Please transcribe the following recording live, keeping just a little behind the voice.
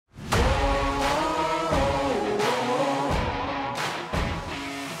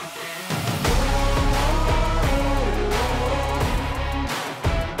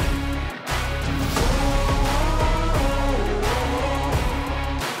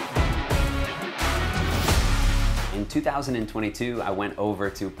2022, I went over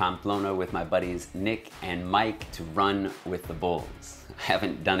to Pamplona with my buddies Nick and Mike to run with the bulls. I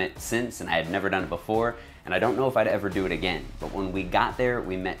haven't done it since, and I had never done it before, and I don't know if I'd ever do it again. But when we got there,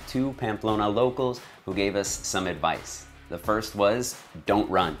 we met two Pamplona locals who gave us some advice. The first was, don't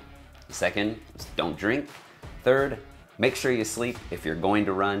run. The second was, don't drink. Third, make sure you sleep if you're going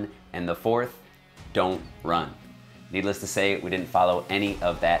to run. And the fourth, don't run. Needless to say, we didn't follow any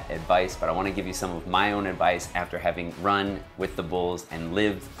of that advice, but I want to give you some of my own advice after having run with the bulls and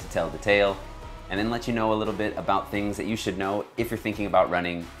lived to tell the tale, and then let you know a little bit about things that you should know if you're thinking about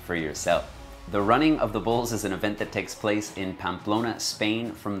running for yourself. The Running of the Bulls is an event that takes place in Pamplona,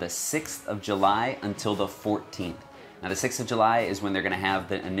 Spain from the 6th of July until the 14th. Now the 6th of July is when they're gonna have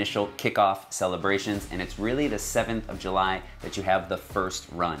the initial kickoff celebrations, and it's really the 7th of July that you have the first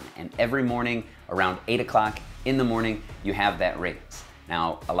run. And every morning around 8 o'clock in the morning, you have that race.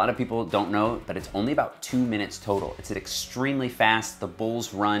 Now, a lot of people don't know, but it's only about 2 minutes total. It's extremely fast. The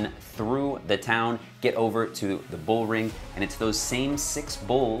bulls run through the town, get over to the bull ring, and it's those same 6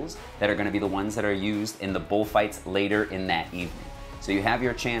 bulls that are gonna be the ones that are used in the bullfights later in that evening. So you have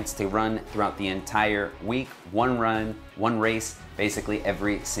your chance to run throughout the entire week, one run, one race, basically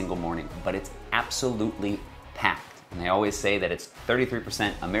every single morning. But it's absolutely packed. And they always say that it's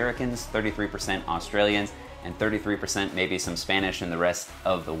 33% Americans, 33% Australians, and 33% maybe some Spanish and the rest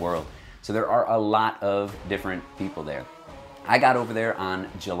of the world. So there are a lot of different people there. I got over there on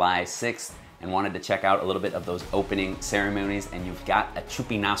July 6th and wanted to check out a little bit of those opening ceremonies, and you've got a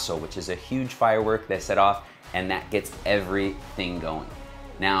chupinazo, which is a huge firework they set off, and that gets everything going.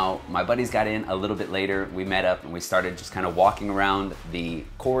 Now, my buddies got in a little bit later. We met up and we started just kind of walking around the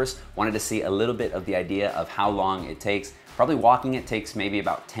course, wanted to see a little bit of the idea of how long it takes. Probably walking it takes maybe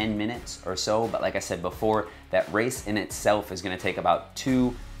about 10 minutes or so, but like I said before, that race in itself is gonna take about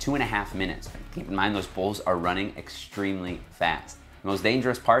 2.5 minutes. Keep in mind, those bulls are running extremely fast. The most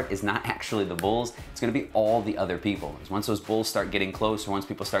dangerous part is not actually the bulls, it's gonna be all the other people. Because once those bulls start getting close, or once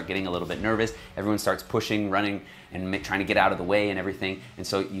people start getting a little bit nervous, everyone starts pushing, running, and trying to get out of the way and everything. And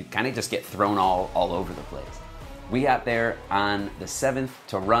so you kind of just get thrown all over the place. We got there on the 7th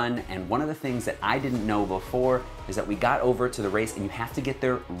to run, and one of the things that I didn't know before is that we got over to the race and you have to get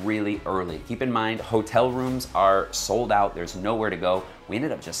there really early. Keep in mind, hotel rooms are sold out, there's nowhere to go. We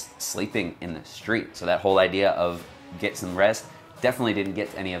ended up just sleeping in the street. So that whole idea of get some rest, definitely didn't get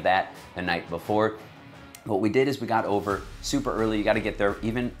any of that the night before. What we did is we got over super early. You got to get there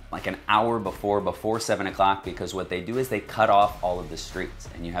even like an hour before 7 o'clock, because what they do is they cut off all of the streets,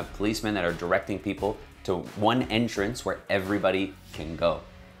 and you have policemen that are directing people to one entrance where everybody can go.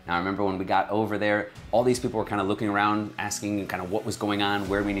 Now I remember when we got over there, all these people were kind of looking around, asking kind of what was going on,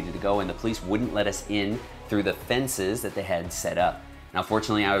 where we needed to go, and the police wouldn't let us in through the fences that they had set up. Now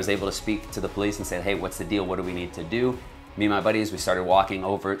fortunately, I was able to speak to the police and say, hey, what's the deal? What do we need to do? Me and my buddies, we started walking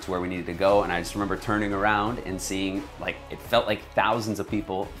over to where we needed to go, and I just remember turning around and seeing, like, it felt like thousands of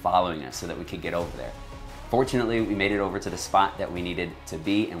people following us so that we could get over there. Fortunately, we made it over to the spot that we needed to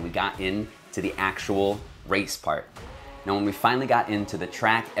be, and we got into the actual race part. Now, when we finally got into the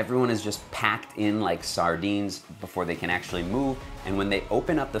track, everyone is just packed in like sardines before they can actually move. And when they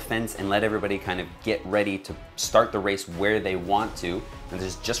open up the fence and let everybody kind of get ready to start the race where they want to, and this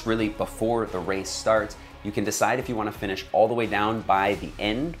is just really before the race starts, you can decide if you want to finish all the way down by the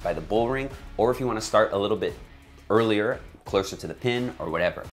end, by the bull ring, or if you want to start a little bit earlier, closer to the pin or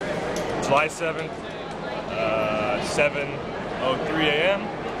whatever. July 7th, 7:03 a.m.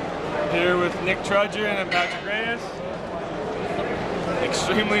 Here with Nick Trudger and Patrick Reyes.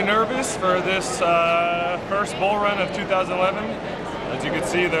 Extremely nervous for this first bull run of 2011. As you can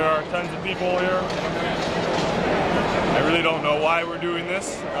see, there are tons of people here. I really don't know why we're doing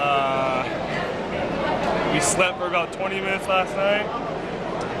this. We slept for about 20 minutes last night,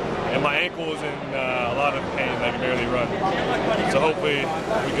 and my ankle was in a lot of pain. I can barely run. So hopefully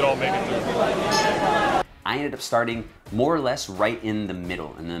we could all make it through. I ended up starting more or less right in the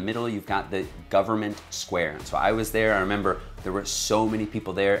middle. In the middle, you've got the government square. And so I was there. I remember there were so many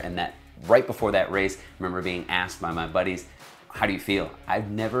people there, and that right before that race, I remember being asked by my buddies, how do you feel? I've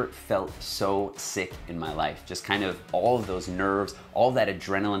never felt so sick in my life. Just kind of all of those nerves, all of that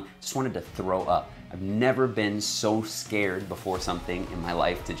adrenaline, just wanted to throw up. I've never been so scared before something in my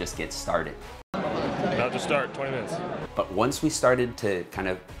life to just get started. About to start, 20 minutes. But once we started to kind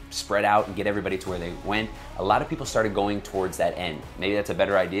of spread out and get everybody to where they went, a lot of people started going towards that end. Maybe that's a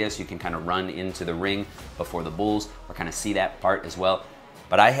better idea, so you can kind of run into the ring before the bulls or kind of see that part as well.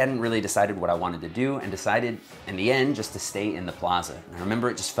 But I hadn't really decided what I wanted to do and decided in the end just to stay in the plaza. And I remember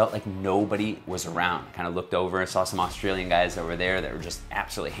it just felt like nobody was around. I kind of looked over and saw some Australian guys over there that were just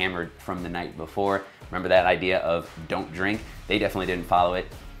absolutely hammered from the night before. Remember that idea of don't drink? They definitely didn't follow it.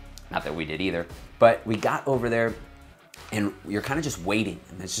 Not that we did either. But we got over there and you're kind of just waiting,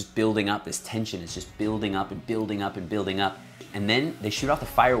 and it's just building up. This tension is just building up and building up and building up. And then they shoot off the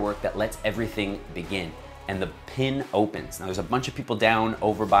firework that lets everything begin. And the pin opens. Now there's a bunch of people down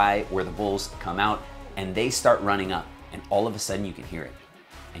over by where the bulls come out, and they start running up, and all of a sudden you can hear it.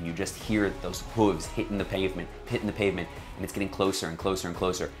 And you just hear those hooves hitting the pavement, and it's getting closer and closer and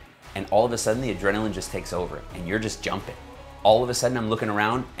closer. And all of a sudden the adrenaline just takes over, and you're just jumping. All of a sudden I'm looking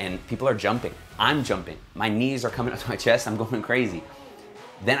around and people are jumping. I'm jumping. My knees are coming up to my chest. I'm going crazy.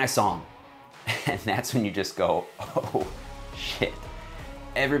 Then I saw him. And that's when you just go, oh shit.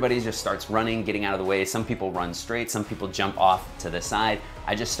 Everybody just starts running, getting out of the way. Some people run straight, some people jump off to the side.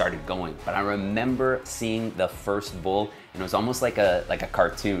 I just started going. But I remember seeing the first bull, and it was almost like a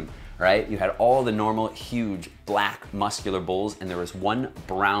cartoon, right? You had all the normal, huge, black, muscular bulls, and there was one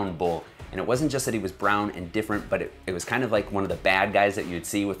brown bull. And it wasn't just that he was brown and different, but it was kind of like one of the bad guys that you'd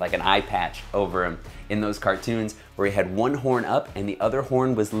see with like an eye patch over him in those cartoons, where he had one horn up and the other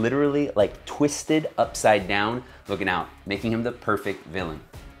horn was literally like twisted upside down, looking out, making him the perfect villain.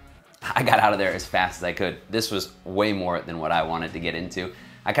 I got out of there as fast as I could. This was way more than what I wanted to get into.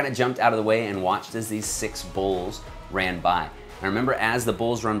 I kind of jumped out of the way and watched as these 6 bulls ran by. And I remember as the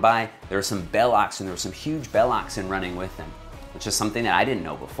bulls run by, there were some bell oxen, there were some huge bell oxen running with them, which is something that I didn't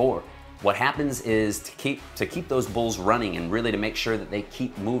know before. What happens is to keep those bulls running and really to make sure that they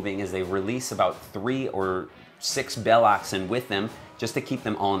keep moving is they release about 3 or 6 bell oxen with them just to keep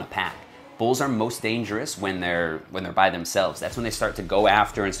them all in a pack. Bulls are most dangerous when they're by themselves. That's when they start to go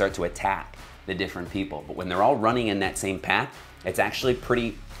after and start to attack the different people. But when they're all running in that same pack, it's actually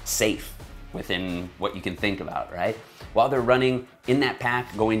pretty safe within what you can think about, right? While they're running in that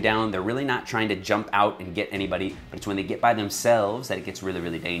pack going down, they're really not trying to jump out and get anybody, but it's when they get by themselves that it gets really,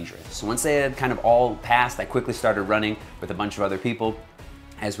 really dangerous. So once they had kind of all passed, I quickly started running with a bunch of other people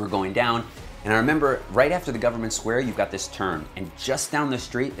as we're going down. And I remember right after the government square, you've got this turn, and just down the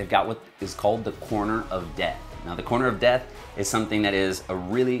street, they've got what is called the corner of death. Now the corner of death is something that is a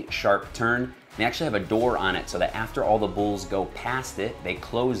really sharp turn. They actually have a door on it so that after all the bulls go past it, they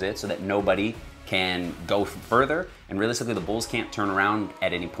close it so that nobody can go further, and realistically the bulls can't turn around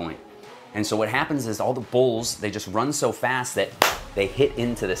at any point. And so what happens is all the bulls, they just run so fast that they hit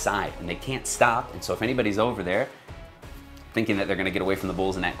into the side and they can't stop. And so if anybody's over there thinking that they're gonna get away from the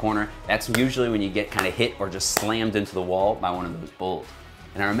bulls in that corner, that's usually when you get kind of hit or just slammed into the wall by one of those bulls.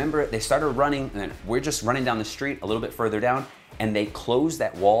 And I remember they started running, and we're just running down the street a little bit further down, and they close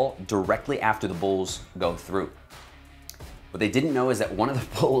that wall directly after the bulls go through. What they didn't know is that one of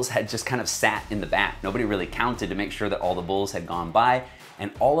the bulls had just kind of sat in the back. Nobody really counted to make sure that all the bulls had gone by.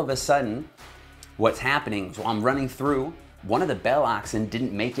 And all of a sudden, what's happening is while I'm running through, one of the bell oxen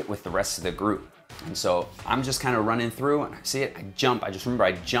didn't make it with the rest of the group. And so I'm just kind of running through, and I see it, I jump. I just remember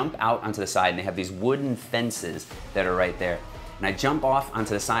I jump out onto the side, and they have these wooden fences that are right there. And I jump off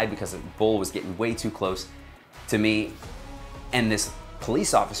onto the side because the bull was getting way too close to me. And this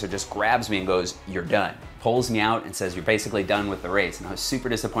police officer just grabs me and goes, "You're done." Pulls me out and says, "You're basically done with the race." And I was super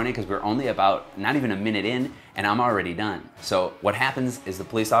disappointed because we were only about not even a minute in and I'm already done. So what happens is the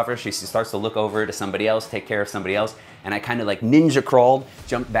police officer, she starts to look over to somebody else, take care of somebody else. And I kind of like ninja crawled,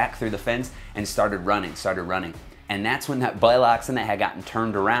 jumped back through the fence and started running. And that's when that bell oxen that had gotten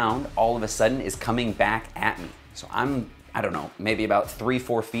turned around all of a sudden is coming back at me. So I'm, I don't know, maybe about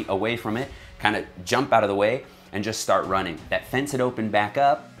 3-4 feet away from it, kind of jump out of the way and just start running. That fence had opened back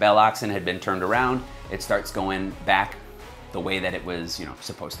up, bell oxen had been turned around, it starts going back the way that it was, you know,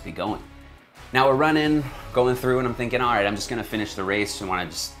 supposed to be going. Now we're running, going through, and I'm thinking, all right, I'm just gonna finish the race. I wanna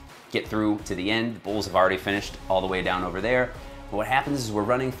just get through to the end. The bulls have already finished all the way down over there. But what happens is we're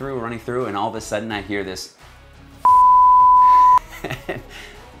running through, and all of a sudden I hear this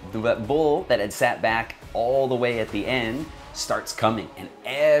the bull that had sat back all the way at the end starts coming, and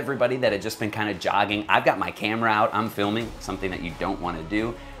everybody that had just been kind of jogging, I've got my camera out, I'm filming, something that you don't want to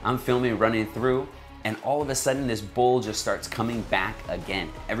do. I'm filming, running through, and all of a sudden this bull just starts coming back again.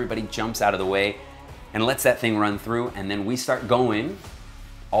 Everybody jumps out of the way and lets that thing run through, and then we start going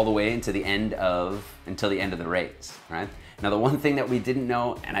all the way until the end of the race, right? Now the one thing that we didn't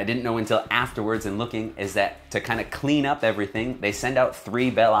know, and I didn't know until afterwards and looking, is that to kind of clean up everything, they send out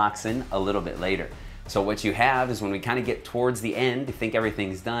 3 bell oxen a little bit later. So what you have is when we kind of get towards the end, you think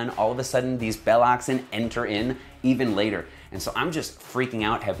everything's done, all of a sudden these bell oxen enter in even later. And so I'm just freaking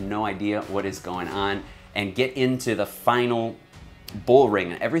out, have no idea what is going on, and get into the final bull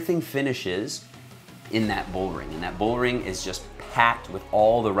ring, and everything finishes in that bull ring. And that bull ring is just packed with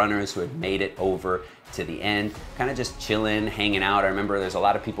all the runners who had made it over to the end, kind of just chilling, hanging out. I remember there's a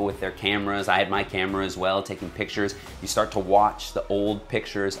lot of people with their cameras. I had my camera as well, taking pictures. You start to watch the old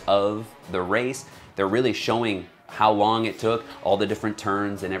pictures of the race. They're really showing how long it took, all the different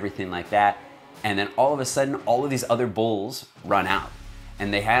turns and everything like that. And then all of a sudden, all of these other bulls run out.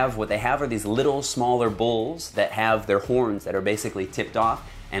 And what they have are these little smaller bulls that have their horns that are basically tipped off,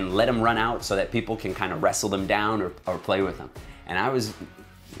 and let them run out so that people can kind of wrestle them down or play with them. And I was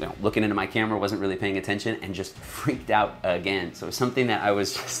looking into my camera, wasn't really paying attention, and just freaked out again. So it was something that I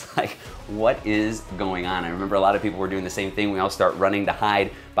was just like, what is going on? I remember a lot of people were doing the same thing. We all start running to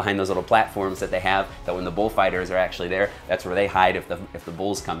hide behind those little platforms that they have, that when the bullfighters are actually there, that's where they hide if the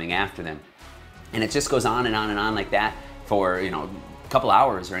bull's coming after them. And it just goes on and on and on like that for, a couple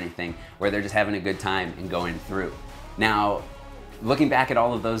hours or anything, where they're just having a good time and going through. Now, looking back at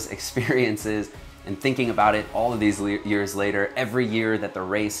all of those experiences and thinking about it all of these years later, every year that the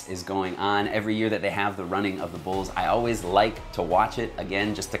race is going on, every year that they have the running of the bulls, I always like to watch it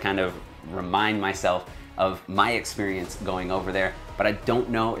again, just to kind of remind myself of my experience going over there, but I don't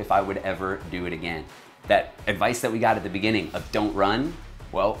know if I would ever do it again. That advice that we got at the beginning of don't run,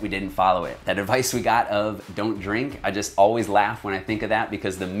 well, we didn't follow it. That advice we got of don't drink, I just always laugh when I think of that,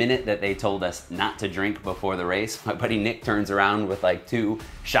 because the minute that they told us not to drink before the race, my buddy Nick turns around with like 2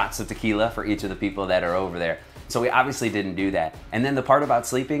 shots of tequila for each of the people that are over there. So we obviously didn't do that. And then the part about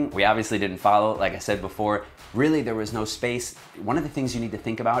sleeping, we obviously didn't follow. Like I said before, really there was no space. One of the things you need to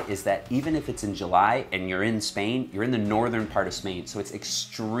think about is that even if it's in July and you're in Spain, you're in the northern part of Spain, so it's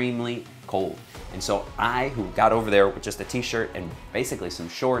extremely cold. And so I, who got over there with just a t-shirt and basically some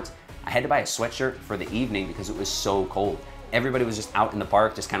shorts, I had to buy a sweatshirt for the evening because it was so cold. Everybody was just out in the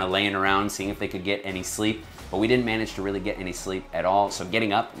park, just kind of laying around, seeing if they could get any sleep, but we didn't manage to really get any sleep at all, so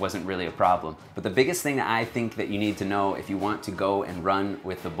getting up wasn't really a problem. But the biggest thing that I think that you need to know if you want to go and run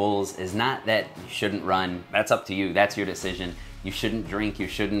with the bulls is not that you shouldn't run. That's up to you, that's your decision. You shouldn't drink, you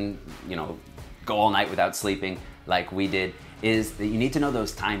shouldn't, go all night without sleeping like we did, is that you need to know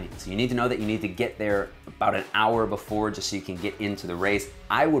those timings. You need to know that you need to get there about an hour before just so you can get into the race.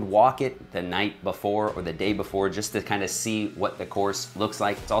 I would walk it the night before or the day before just to kind of see what the course looks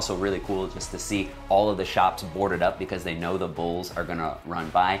like. It's also really cool just to see all of the shops boarded up because they know the bulls are gonna run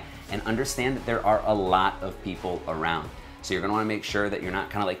by, and understand that there are a lot of people around. So you're gonna wanna make sure that you're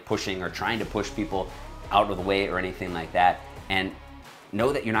not kind of like pushing or trying to push people out of the way or anything like that. And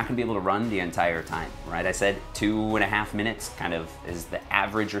know that you're not gonna be able to run the entire time, right? I said 2.5 minutes kind of is the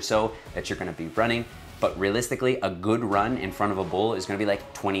average or so that you're gonna be running, but realistically, a good run in front of a bull is gonna be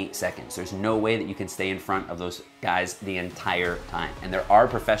like 20 seconds. There's no way that you can stay in front of those guys the entire time. And there are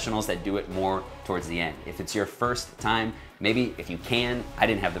professionals that do it more towards the end. If it's your first time, maybe if you can, I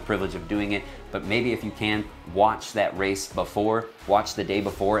didn't have the privilege of doing it, but maybe if you can, watch that race before, watch the day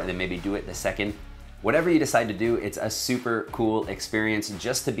before, and then maybe do it the second. Whatever you decide to do, it's a super cool experience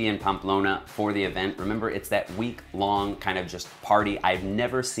just to be in Pamplona for the event. Remember, it's that week-long kind of just party. I've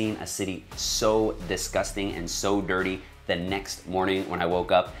never seen a city so disgusting and so dirty the next morning when I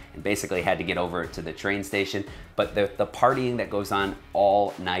woke up and basically had to get over to the train station. But the partying that goes on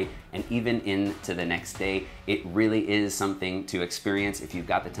all night and even into the next day, it really is something to experience if you've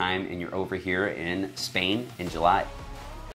got the time and you're over here in Spain in July.